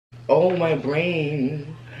Oh, my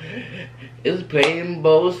brain is playing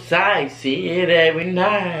both sides. See it every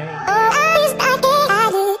night.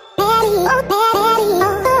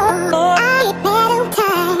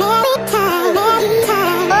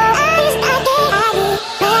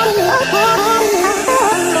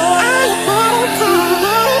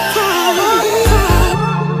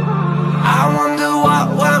 I wonder what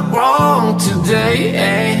went wrong today,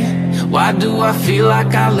 eh? Why do I feel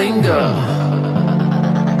like I linger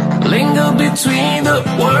between the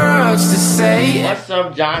words to say? What's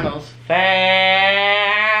up, Jonos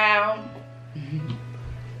fam?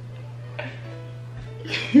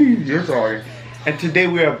 You're sorry. And today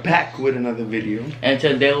we are back with another video. And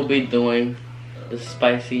today we'll be doing the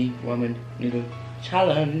spicy ramen noodle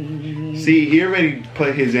challenge. See, he already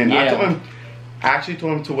put his in. Yeah. I actually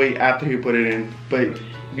told him to wait after he put it in, but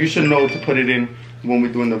you should know to put it in when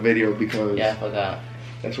we're doing the video because Yeah, I forgot.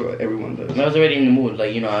 that's what everyone does. I was already in the mood,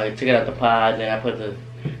 like, you know, I took it out the pot, then I put the...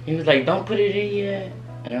 He was like, don't put it in yet.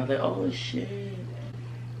 And I was like, oh shit.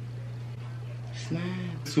 Snap.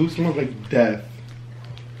 This food smells like death.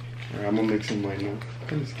 Alright, I'm gonna mix them right now. I'm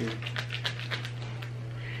kinda scared.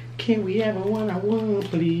 Can we have a one-on-one,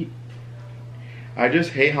 please? I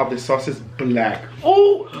just hate how this sauce is black.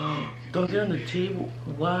 Oh! Don't get on the table.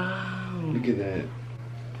 Wow. Look at that.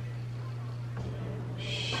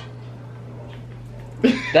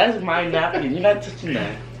 That's my napkin. You're not touching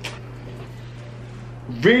that.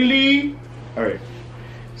 Really? Alright.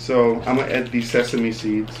 So, I'm gonna add these sesame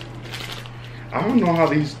seeds. I don't know how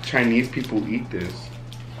these Chinese people eat this.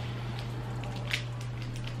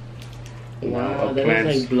 Wow, that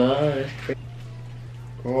looks like blood.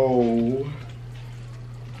 Oh.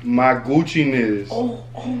 My Gucci-ness. Oh,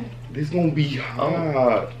 oh. This gonna be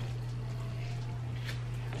hot.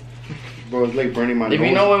 Bro, it's like burning my nose. If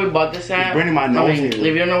you know where we bought this at, It's burning my nose here. if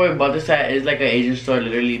you don't know where we bought this at, it's like an Asian store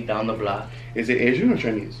literally down the block. Is it Asian or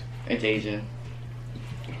Chinese? It's Asian.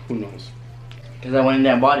 Who knows? Cause I went in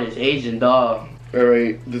there and bought it. It's Asian, dog.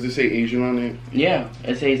 Alright, does it say Asian on it? Yeah,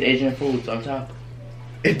 it says Asian foods on top.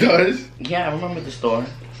 It does? Yeah, I remember the store.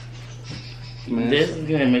 Man, This is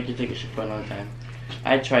gonna make you take a shit for a long time.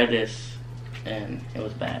 I tried this and it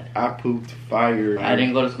was bad. I pooped fire. I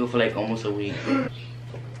didn't go to school for like almost a week.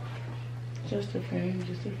 Just a friend,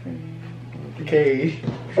 just a friend. Okay.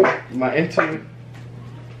 My intern.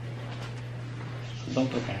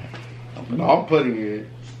 Don't put that. Don't put No, I'm putting it.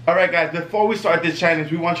 Alright guys, before we start this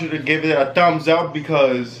challenge, we want you to give it a thumbs up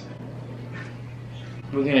because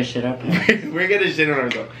We're gonna shit up. we're gonna shit on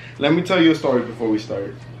ourselves. Let me tell you a story before we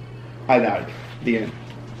start. I died. The end.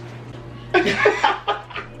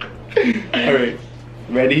 Alright.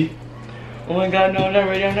 Ready? Oh my god, no, I'm not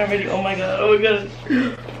ready, I'm not ready. Oh my god, oh my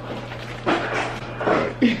god.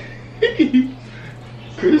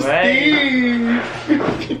 Christine!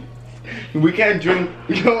 We can't drink.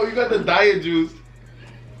 Yo, you got the diet juice.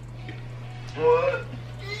 What?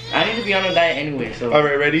 I need to be on a diet anyway, so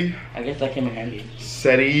Alright, ready? I guess that came in handy.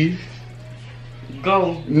 Steady.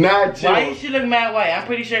 Go. Nacho. Why you should look mad white? I'm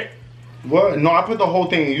pretty sure. What? No, I put the whole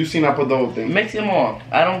thing. You seen I put the whole thing. Mix them all.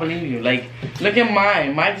 I don't believe you. Like, look at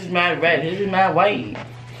mine. Mine's is mad red. His is mad white.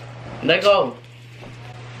 Let go.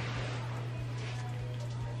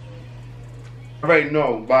 Alright,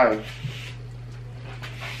 no, bye.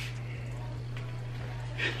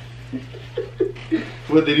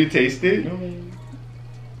 What, did you taste it?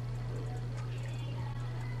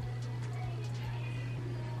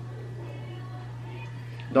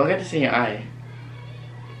 Don't get this in your eye.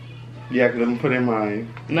 Yeah, because I'm gonna put it in my...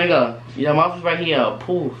 Nigga, your mouth is right here.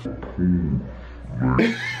 Poof.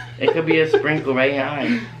 It could be a sprinkle right in your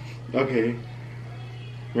eye. Okay.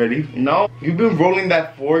 Ready? No. You've been rolling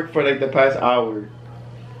that fork for like the past hour.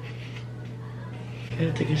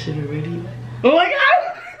 Gotta take a shit already. Oh my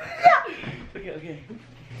god! Okay, okay.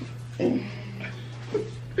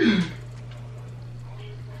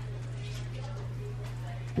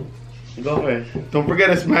 Go first. Don't forget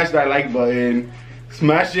to smash that like button.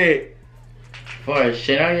 Smash it. For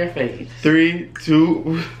shit on your face. 3,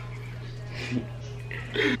 2.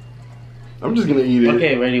 I'm just gonna eat it.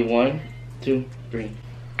 Okay, ready? 1, 2, 3.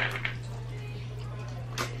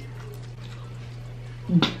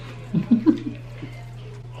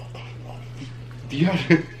 Yeah.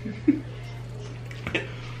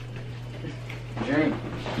 Drink.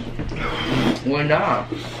 We're not.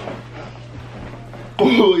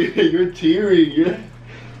 Oh yeah, you're tearing. Yeah.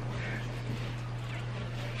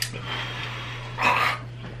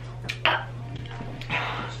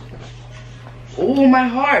 Oh, my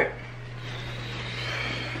heart.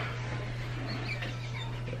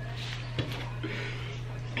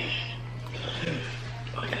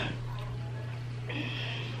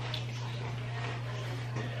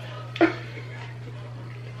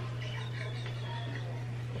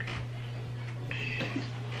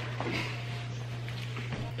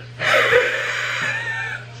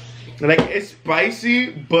 Like, it's spicy,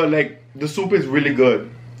 but like the soup is really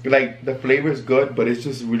good. Like, the flavor is good, but it's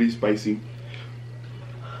just really spicy.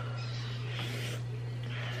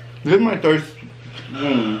 This is my thirst.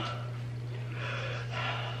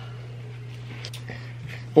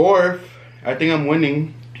 Fourth, I think I'm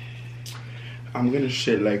winning. I'm gonna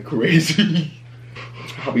shit like crazy.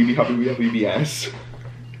 Habibi, habibi, habibi ass.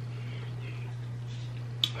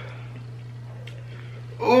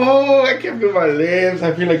 Oh, I can't feel my lips.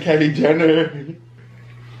 I feel like Kylie Jenner.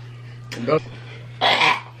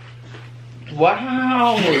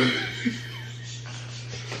 Wow.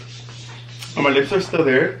 Oh, my lips are still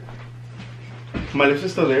there. My lips are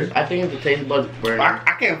still there. I think the taste buds burn.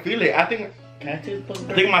 I can't feel it. I think Taste buds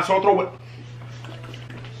burn? my sore throat.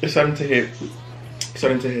 It's starting to hit. It's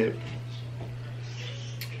starting to hit.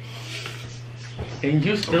 And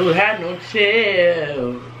you still had no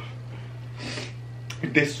chill.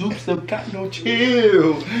 The soup still got no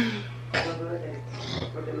chill.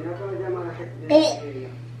 Oh,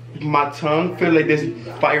 my tongue feel like there's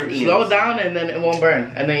fire in it. Slow down and then it won't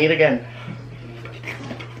burn. And then eat again.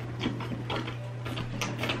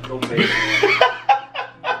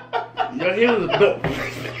 Your heel is built.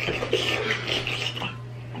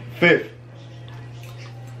 Fifth.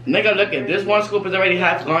 Nigga, look at this one scoop is already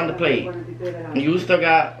half gone the plate. You still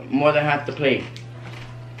got more than half the plate.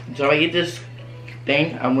 So I eat this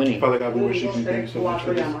thing, I'm winning. Father God, we worship you. Thank you so much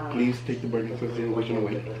for this. Please take the burden of situation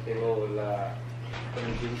away.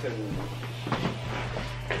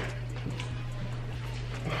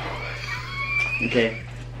 Okay.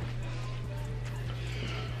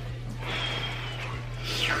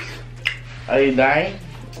 Are you dying?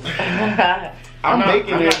 I'm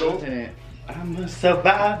making I'm it not though. losing it. I'm a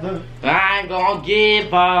survivor. I ain't gonna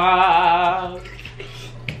give up.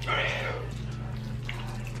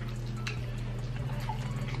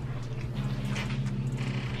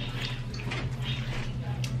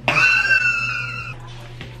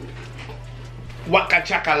 Waka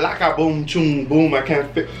chaka laka boom chung boom. I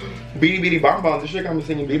can't fit. Beady beady bomb bomb. This shit got me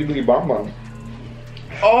singing beady beady bomb bomb.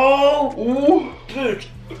 Oh, Ooh. dude.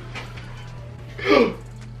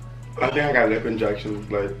 I think I got lip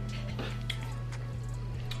injections. Like,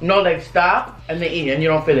 No, like stop and then eat and you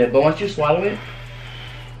don't feel it. But once you swallow it,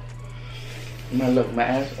 man, look, my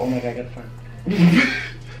ass. Oh my god, I got fun.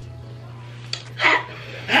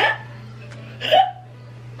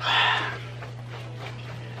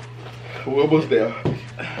 we're almost there.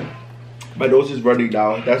 My nose is running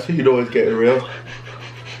now. That's when you know it's getting real.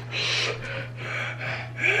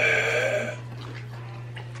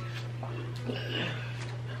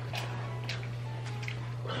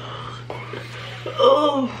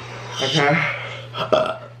 Oh. Okay.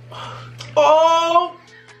 Oh.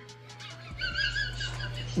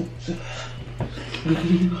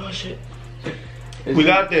 Oh shit. We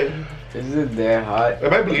got this. Is it that hot?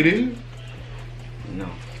 Am I bleeding? No.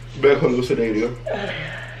 Been hallucinating.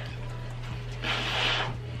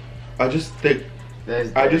 I just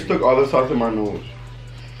took all the sauce in my nose.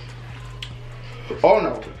 Oh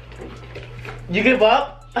no. You give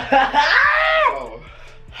up? Oh.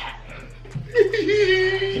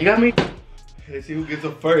 You got me? Let's see who gets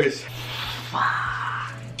up first.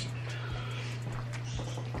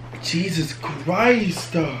 Jesus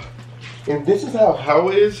Christ. If this is how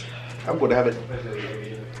it is, I'm gonna have it.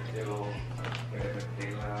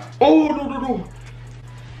 Oh no.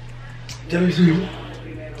 Let me see.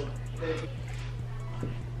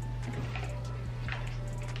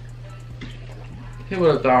 He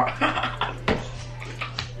would have thought.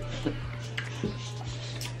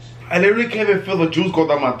 I literally can't even feel the juice go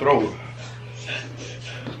down my throat.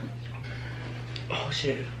 Oh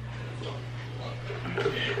shit.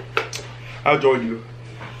 I'll join you.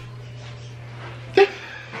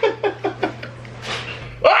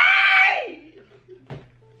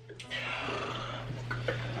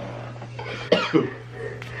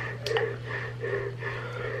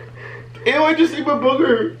 Ew, I just ate my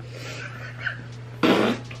booger.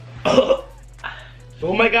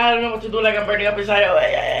 Oh my god, I don't know what to do, like I'm burning up inside.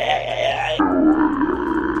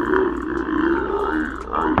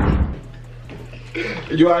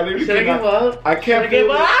 Yo, I literally Should I give up? I can't Should I feel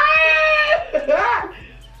give up?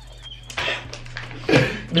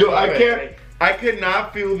 Yo, I can't. I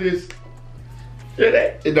cannot feel this. Should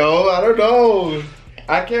I? No, I don't know.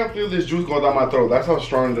 I can't feel this juice going down my throat. That's how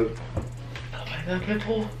strong it is. Oh my god, I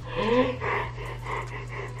pull.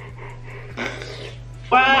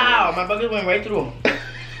 Wow, my bucket went right through.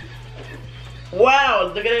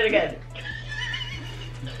 Wow, look at it again.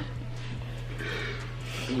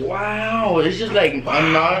 Wow, it's just like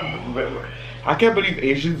I'm not. I can't believe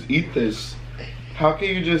Asians eat this. How can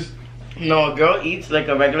you just? No, a girl eats like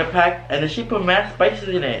a regular pack and then she put mad spices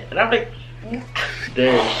in it. And I'm like,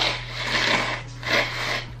 damn.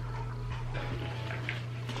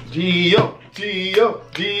 Gio, Gio,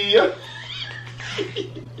 Gio.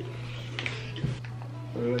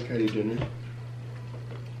 I like how you doing it.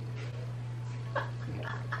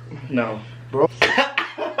 No. Bro.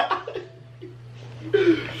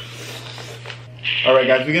 Alright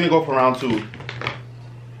guys, we're gonna go for round 2.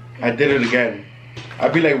 I did it again.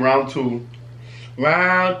 I'd be like round 2.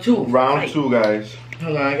 Round 2. Round Fight. 2, guys.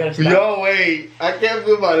 Hold on, I gotta stop. Yo, wait. I can't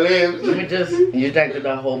feel my lips. Let me just use that to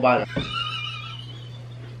the whole bottom.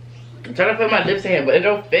 I'm trying to fit my lips in here, but it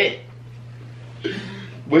don't fit.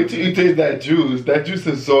 Wait till you taste that juice. That juice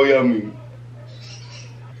is so yummy.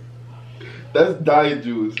 That's diet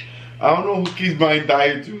juice. I don't know who keeps buying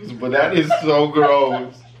diet juice, but that is so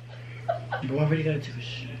gross. Bro, I really gotta take a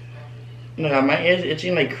shit. No, my ears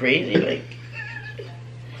itching like crazy, like.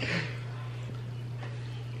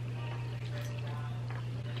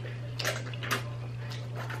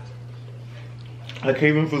 I can't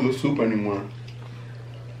even feel the soup anymore.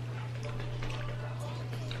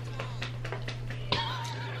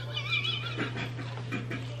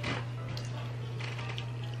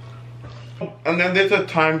 And then there's a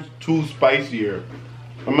 ×2 spicier.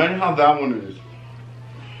 Imagine how that one is.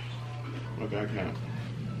 Okay, I can't.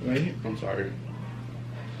 Right? I'm sorry.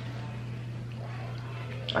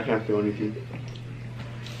 I can't feel anything.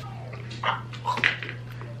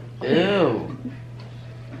 Ew.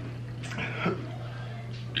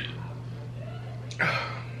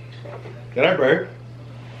 Did I burp?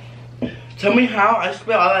 Tell me how I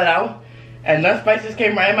spit all that out and that spices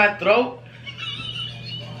came right in my throat.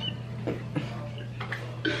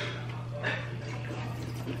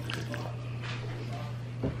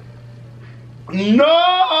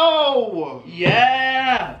 No!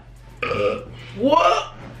 Yeah.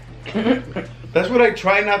 What? That's what I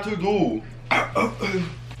try not to do.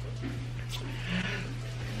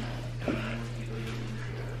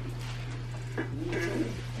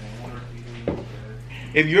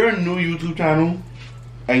 If you're a new YouTube channel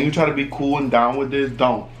and you try to be cool and down with this,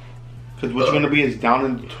 don't. Because what you're going to be is down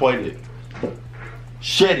in the toilet.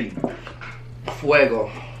 Shitty.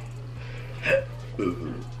 Fuego.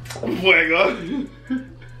 Fuego.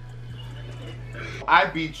 I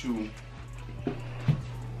beat you.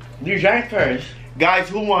 You drank first. Guys,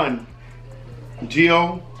 who won?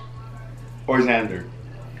 Gio or Xander?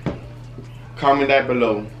 Comment that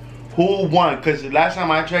below. Who won? Because last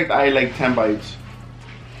time I checked, I had like 10 bites.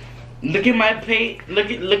 Look at my plate. Look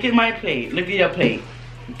at my plate. Look at your plate.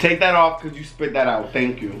 Take that off because you spit that out.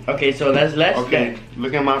 Thank you. Okay, so that's less. Okay, then.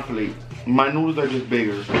 look at my plate. My noodles are just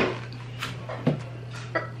bigger.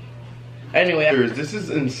 Anyway, This is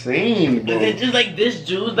insane, bro. it's just like this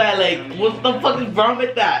juice that like, what the fuck is wrong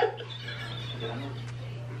with that?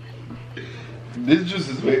 This juice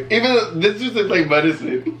is weird. Even this juice is like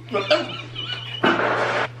medicine.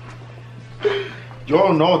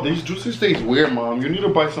 Yo, no, these juices taste weird, Mom. You need to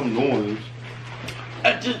buy some new ones.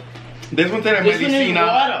 This one said This one is medicina.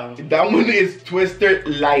 water. That one is Twister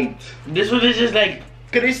Light. This one is just like,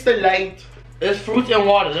 Crystal Light. it's fruits and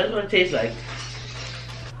water. That's what it tastes like.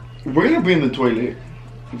 We're gonna be in the toilet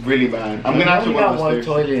really bad. I'm gonna have to go got one downstairs.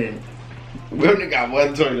 toilet. We only got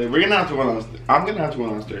one toilet. We're gonna have to go downstairs. I'm gonna have to go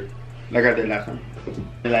downstairs. Like I did last time.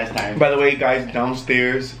 The last time. By the way, guys,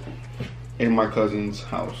 downstairs in my cousin's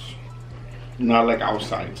house. Not like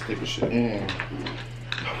outside, type of shit.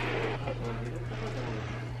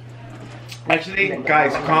 Actually,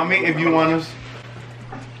 guys, comment if you want us.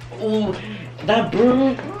 Ooh, that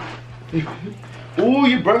burn. Ooh,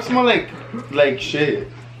 your breath smell like shit.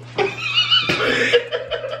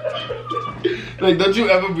 Like, don't you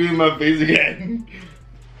ever be in my face again.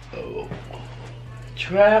 Oh.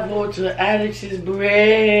 Travel to Alex's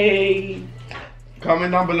brain.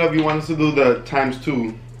 Comment down below if you want us to do the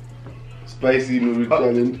 ×2 Spicy-Noodle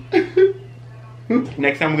challenge.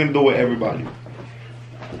 Next time we're gonna do it with everybody.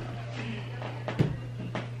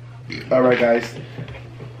 Alright guys,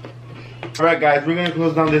 we're gonna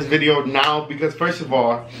close down this video now because first of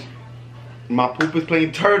all, my poop is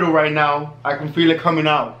playing turtle right now. I can feel it coming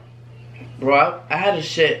out. Bro, I had a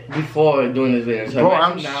shit before doing this video. So bro,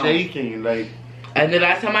 I'm now. shaking like. And the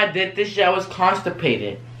last time I did this shit, I was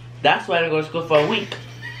constipated. That's why I didn't go to school for a week.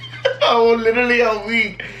 Oh, literally a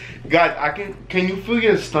week. Guys, can you feel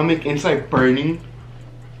your stomach inside burning?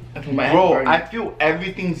 Bro, I feel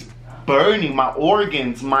everything's burning. My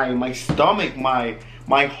organs, my stomach, my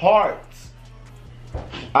heart.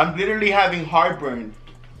 I'm literally having heartburn.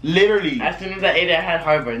 Literally. As soon as I ate it, I had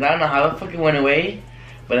heartburn. I don't know how it fucking went away,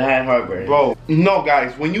 but I had heartburn. Bro, no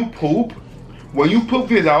guys, when you poop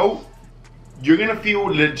this out, you're gonna feel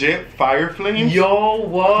legit fire flames. Yo,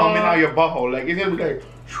 what? Coming out your butthole. Like, it's gonna be like.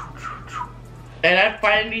 And I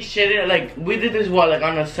finally shitted, like, we did this, what, like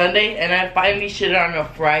on a Sunday? And I finally shitted on a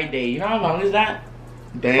Friday. You know how long is that?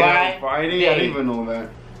 Damn, Friday? I didn't even know that.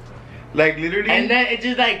 Like, literally. And then it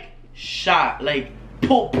just, like, shot. Like,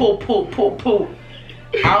 poop, poop, poop, poop, poop.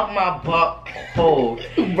 Out my butthole.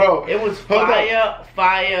 Bro. It was fire,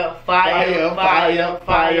 fire, fire, fire,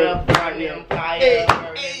 fire, burning, fire,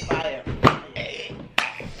 burning, fire.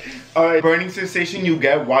 Alright, burning sensation you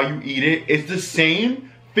get while you eat it, it's the same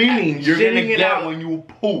feeling you're gonna get when you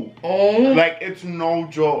poop. Oh. Like, it's no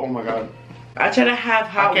joke. Oh my god. I try to have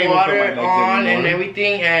hot water on and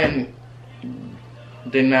everything, and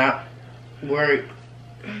did not work.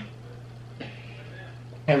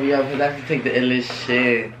 Have you ever have to take the illest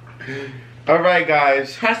shit? Alright,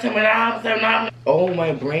 guys. Oh,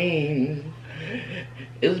 my brain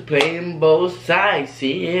is playing both sides.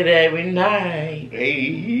 See it every night.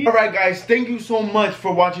 Hey. Alright, guys. Thank you so much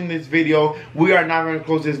for watching this video. We are not going to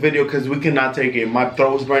close this video because we cannot take it. My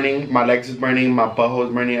throat's burning. My legs is burning. My butthole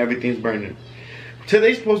is burning. Everything's burning.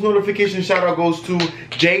 Today's post notification shout out goes to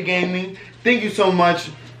J Gaming. Thank you so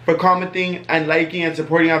much for commenting and liking and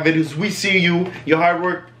supporting our videos. We see you. Your hard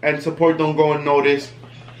work and support don't go unnoticed.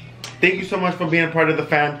 Thank you so much for being a part of the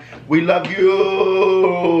fam. We love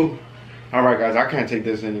you. Alright, guys, I can't take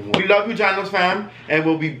this anymore. We love you, Janos fam, and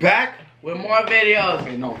we'll be back with more videos.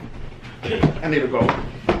 Okay, no. I need to go.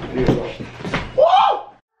 Woo!